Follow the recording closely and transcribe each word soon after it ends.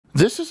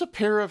This is a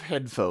pair of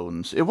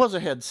headphones. It was a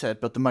headset,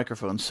 but the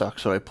microphone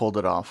sucked, so I pulled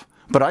it off.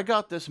 But I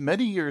got this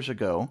many years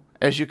ago,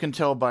 as you can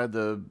tell by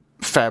the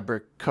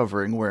fabric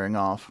covering wearing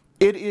off.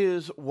 It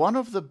is one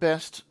of the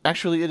best,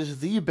 actually it is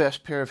the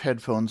best pair of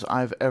headphones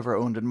I've ever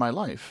owned in my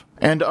life.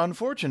 And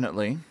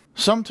unfortunately,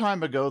 some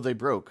time ago they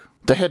broke.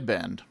 The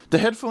headband. The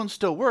headphones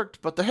still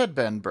worked, but the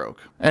headband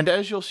broke. And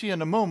as you'll see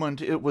in a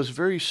moment, it was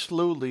very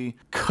slowly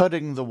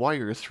cutting the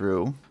wire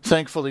through.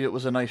 Thankfully, it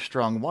was a nice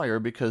strong wire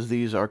because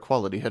these are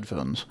quality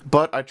headphones.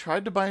 But I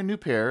tried to buy a new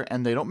pair,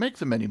 and they don't make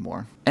them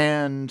anymore.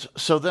 And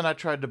so then I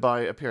tried to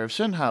buy a pair of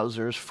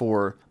Sennheisers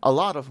for a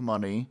lot of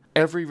money.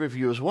 Every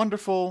review is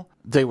wonderful.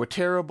 They were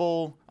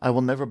terrible. I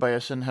will never buy a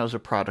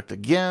Sennheiser product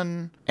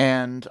again.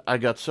 And I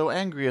got so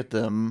angry at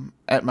them,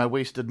 at my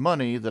wasted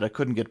money that I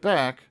couldn't get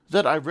back,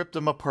 that I ripped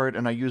them apart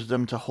and I used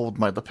them to hold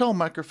my lapel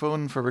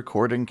microphone for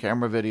recording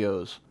camera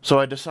videos. So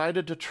I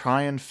decided to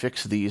try and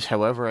fix these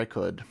however I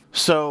could.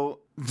 So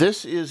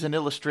this is an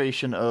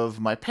illustration of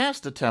my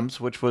past attempts,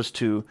 which was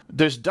to...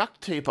 There's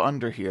duct tape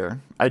under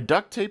here. I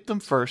duct taped them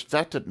first,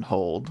 that didn't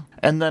hold.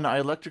 And then I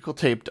electrical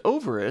taped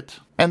over it,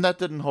 and that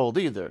didn't hold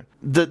either.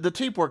 The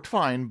tape worked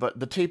fine, but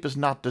the tape is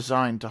not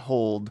designed to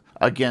hold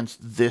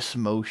against this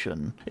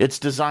motion. It's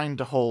designed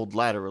to hold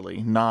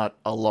laterally, not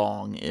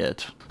along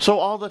it. So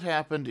all that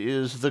happened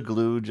is the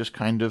glue just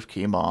kind of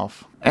came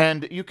off.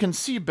 And you can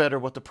see better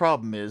what the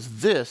problem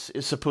is. This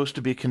is supposed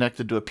to be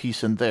connected to a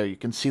piece in there. You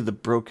can see the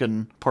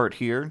broken part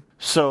here.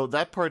 So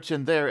that part's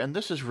in there, and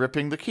this is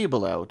ripping the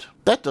cable out.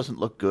 That doesn't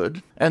look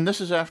good. And this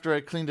is after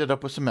I cleaned it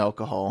up with some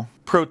alcohol.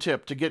 Pro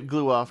tip, to get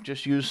glue off,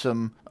 just use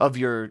some of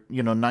your,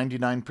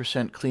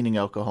 99% cleaning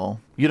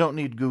alcohol. You don't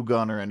need Goo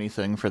Gone or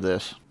anything for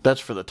this. That's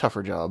for the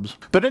tougher jobs.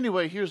 But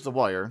anyway, here's the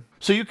wire.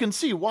 So you can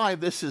see why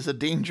this is a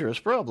dangerous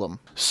problem.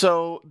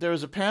 So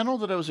there's a panel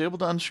that I was able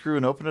to unscrew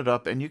and open it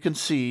up, and you can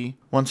see,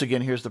 once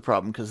again, here's the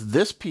problem, because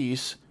this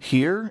piece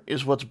here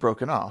is what's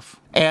broken off.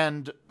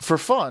 And for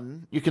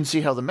fun, you can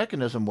see how the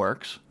mechanism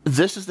works.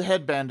 This is the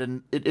headband,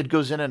 and it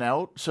goes in and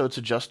out, so it's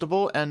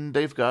adjustable, and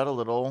they've got a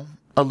little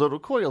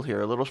coil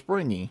here, a little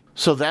springy.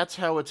 So that's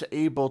how it's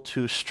able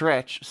to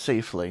stretch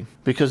safely,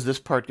 because this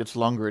part gets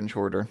longer and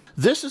shorter.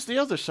 This is the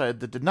other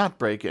side that did not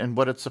break and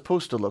what it's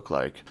supposed to look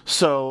like.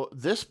 So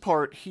this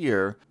part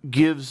here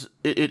gives,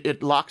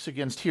 it locks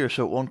against here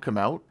so it won't come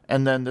out,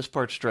 and then this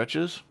part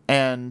stretches,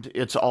 and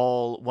it's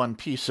all one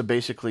piece. So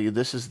basically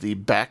this is the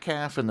back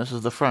half and this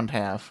is the front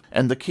half,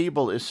 and the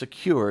cable is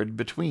secured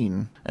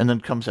between and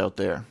then comes out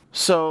there.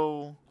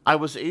 So I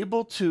was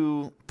able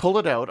to pull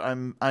it out.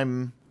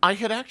 I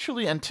had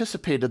actually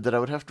anticipated that I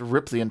would have to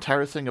rip the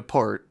entire thing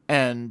apart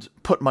and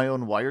put my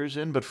own wires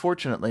in, but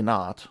fortunately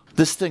not.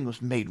 This thing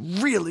was made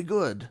really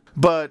good.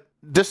 But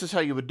this is how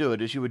you would do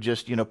it, is you would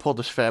just, pull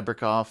this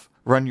fabric off,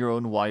 run your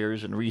own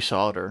wires, and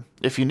resolder.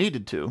 If you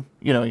needed to,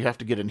 you have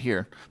to get in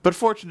here. But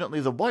fortunately,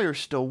 the wires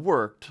still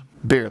worked.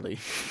 Barely.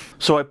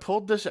 So I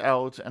pulled this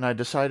out, and I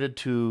decided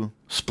to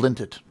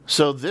splint it.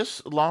 So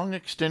this long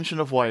extension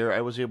of wire I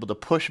was able to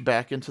push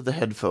back into the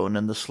headphone,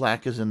 and the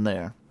slack is in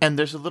there. And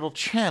there's a little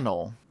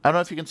channel. I don't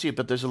know if you can see it,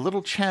 but there's a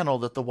little channel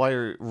that the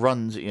wire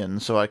runs in,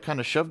 so I kind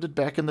of shoved it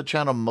back in the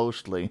channel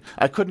mostly.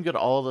 I couldn't get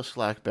all the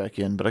slack back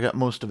in, but I got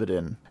most of it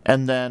in.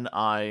 And then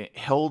I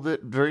held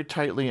it very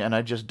tightly, and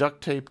I just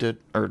duct taped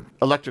it, or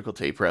electrical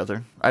tape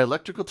rather. I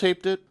electrical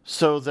taped it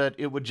so that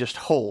it would just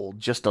hold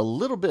just a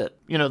little bit.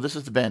 This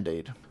is the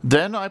Band-Aid.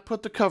 Then I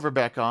put the cover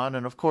back on,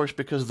 and of course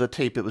because of the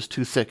tape it was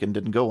too thick and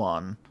didn't go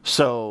on.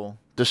 So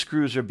the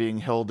screws are being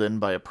held in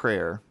by a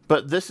prayer.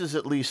 But this is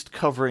at least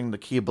covering the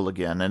cable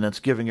again, and it's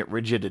giving it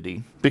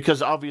rigidity.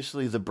 Because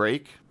obviously the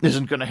brake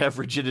isn't going to have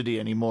rigidity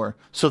anymore,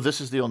 so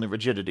this is the only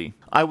rigidity.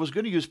 I was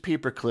going to use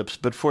paper clips,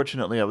 but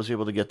fortunately I was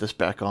able to get this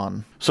back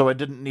on. So I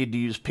didn't need to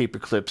use paper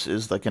clips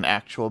as like an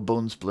actual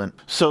bone splint.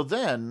 So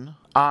then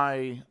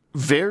I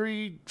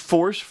very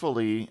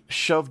forcefully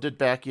shoved it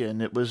back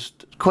in. It was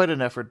quite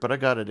an effort, but I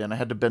got it in. I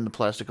had to bend the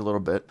plastic a little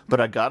bit, but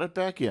I got it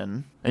back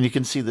in, and you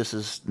can see this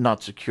is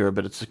not secure,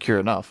 but it's secure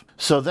enough.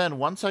 So then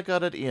once I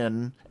got it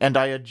in, and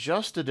I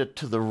adjusted it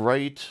to the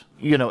right,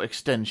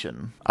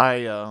 extension,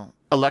 I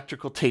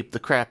electrical taped the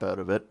crap out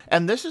of it.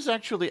 And this is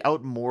actually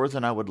out more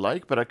than I would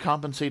like, but I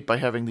compensate by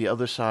having the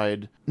other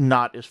side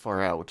not as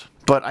far out.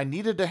 But I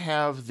needed to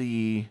have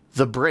the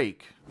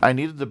brake. I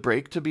needed the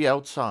brake to be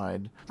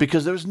outside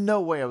because there was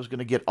no way I was going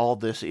to get all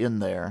this in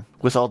there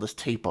with all this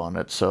tape on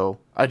it, so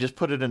I just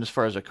put it in as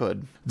far as I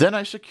could. Then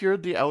I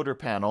secured the outer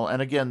panel,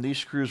 and again, these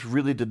screws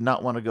really did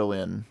not want to go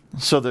in,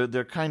 so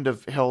they're kind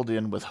of held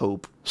in with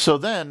hope. So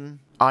then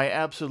I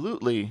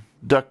absolutely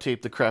duct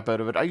taped the crap out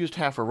of it. I used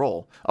half a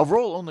roll. A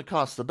roll only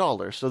costs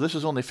 $1, so this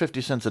is only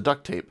 50 cents of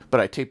duct tape.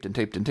 But I taped and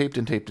taped and taped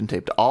and taped and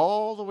taped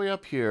all the way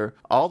up here,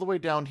 all the way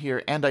down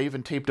here, and I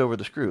even taped over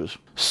the screws.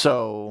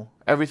 So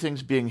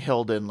everything's being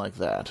held in like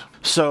that.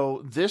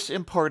 So this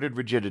imparted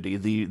rigidity,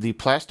 the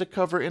plastic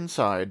cover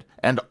inside,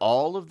 and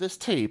all of this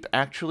tape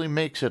actually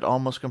makes it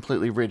almost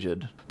completely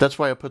rigid. That's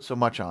why I put so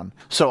much on.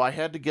 So I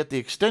had to get the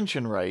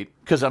extension right,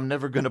 because I'm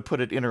never going to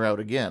put it in or out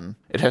again.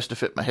 It has to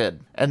fit my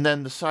head. And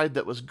then the side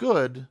that was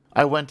good,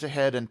 I went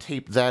ahead and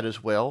taped that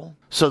as well,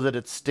 so that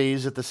it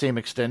stays at the same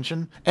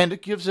extension, and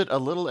it gives it a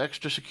little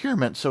extra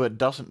securement so it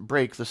doesn't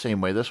break the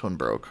same way this one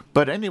broke.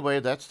 But anyway,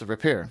 that's the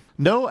repair.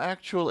 No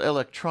actual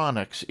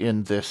electronics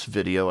in this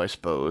video, I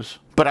suppose.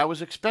 But I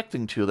was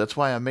expecting to, that's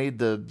why I made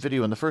the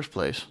video in the first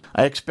place.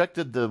 I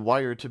expected the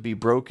wire to be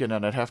broken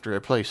and I'd have to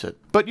replace it.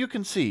 But you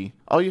can see,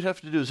 all you'd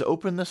have to do is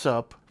open this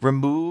up,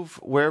 remove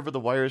wherever the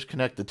wire is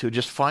connected to,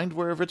 just find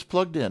wherever it's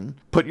plugged in,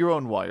 put your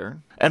own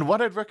wire. And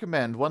what I'd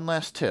recommend, one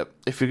last tip,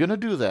 if you're going to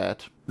do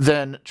that,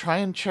 then try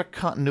and check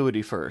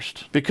continuity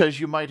first. Because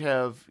you might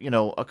have, you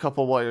know, a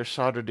couple wires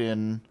soldered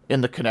in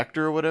the connector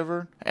or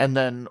whatever, and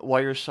then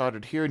wires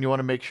soldered here, and you want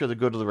to make sure they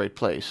go to the right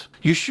place.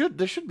 There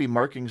should be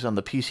markings on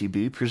the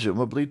PCB,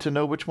 presumably, to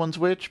know which one's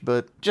which,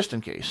 but just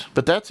in case.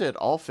 But that's it,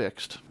 all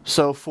fixed.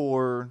 So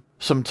for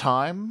some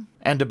time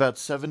and about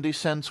 70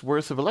 cents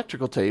worth of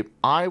electrical tape,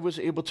 I was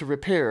able to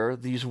repair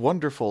these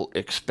wonderful,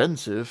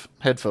 expensive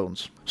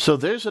headphones. So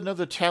there's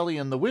another tally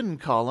in the win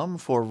column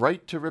for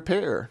right to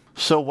repair.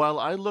 So while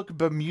I look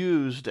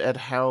bemused at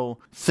how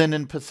thin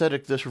and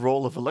pathetic this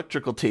roll of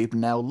electrical tape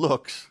now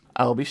looks,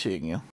 I'll be seeing you.